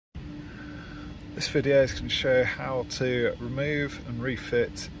This video is going to show how to remove and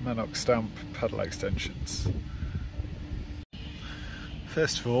refit Menox pedal extensions.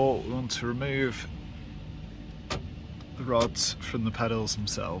 First of all, we want to remove the rods from the pedals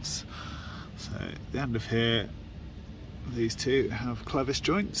themselves. So at the end of here, these two have clevis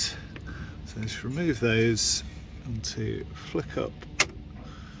joints. So just remove those and to flick up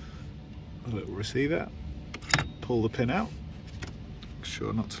the little receiver, pull the pin out, make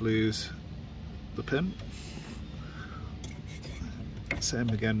sure not to lose the pin. Same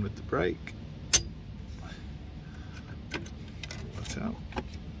again with the brake. Pull that out.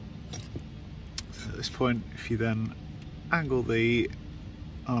 So at this point, if you then angle the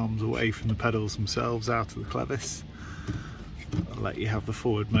arms away from the pedals themselves out of the clevis, I'll let you have the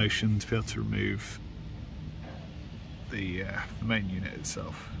forward motion to be able to remove the main unit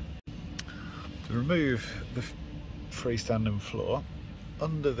itself. To remove the freestanding floor,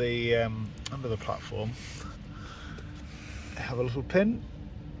 under the platform, I have a little pin,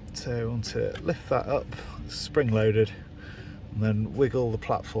 so I want to lift that up, it's spring loaded, and then wiggle the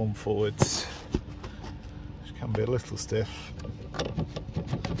platform forwards, which can be a little stiff,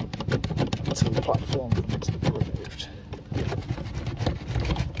 until the platform is removed.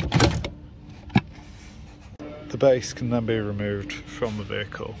 The base can then be removed from the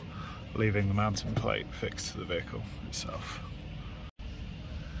vehicle, leaving the mounting plate fixed to the vehicle itself.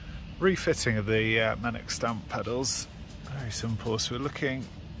 Refitting of the Menox pedals, very simple. So we're looking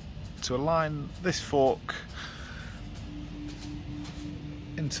to align this fork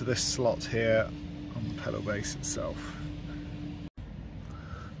into this slot here on the pedal base itself.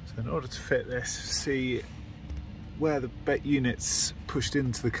 So in order to fit this, see where the unit's pushed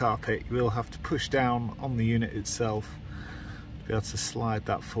into the carpet, you will have to push down on the unit itself to be able to slide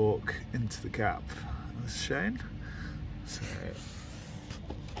that fork into the gap as shown. So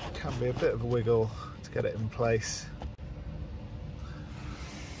it can be a bit of a wiggle to get it in place.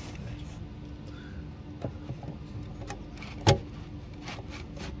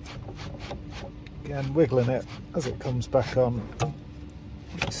 Again, wiggling it as it comes back on.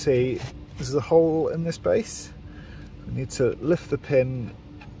 You can see there's a hole in this base. We need to lift the pin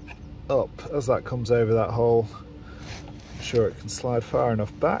up as that comes over that hole, ensure it can slide far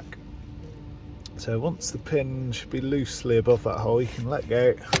enough back. So once the pin should be loosely above that hole, you can let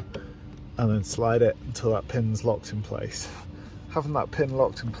go and then slide it until that pin's locked in place. Having that pin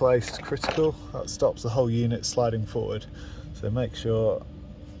locked in place is critical. That stops the whole unit sliding forward. So make sure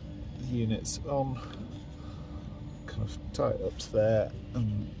the unit's on, kind of tight up to there,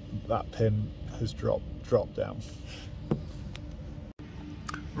 and that pin has dropped down.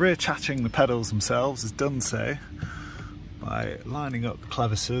 Reattaching the pedals themselves is done so by lining up the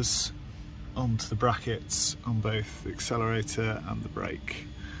clevises onto the brackets on both the accelerator and the brake.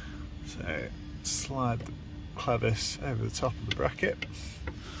 So slide the clevis over the top of the bracket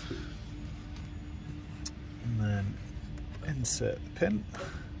and then insert the pin.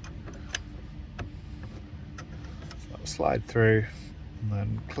 So that will slide through and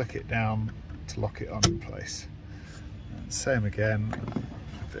then click it down to lock it on in place. And same again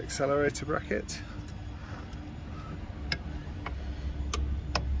with the accelerator bracket.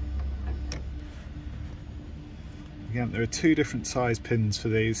 Again, there are two different size pins for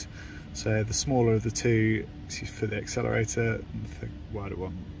these, so the smaller of the two is for the accelerator and the wider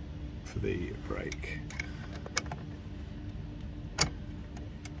one for the brake.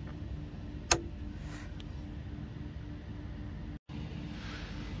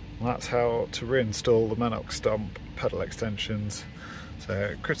 And that's how to reinstall the Menox pedal extensions.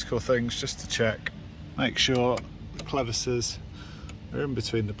 So critical things just to check: make sure the clevises are in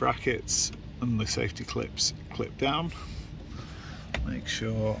between the brackets and the safety clips clip down. Make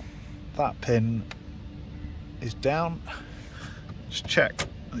sure that pin is down. Just check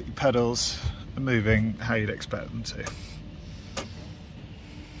that your pedals are moving how you'd expect them to.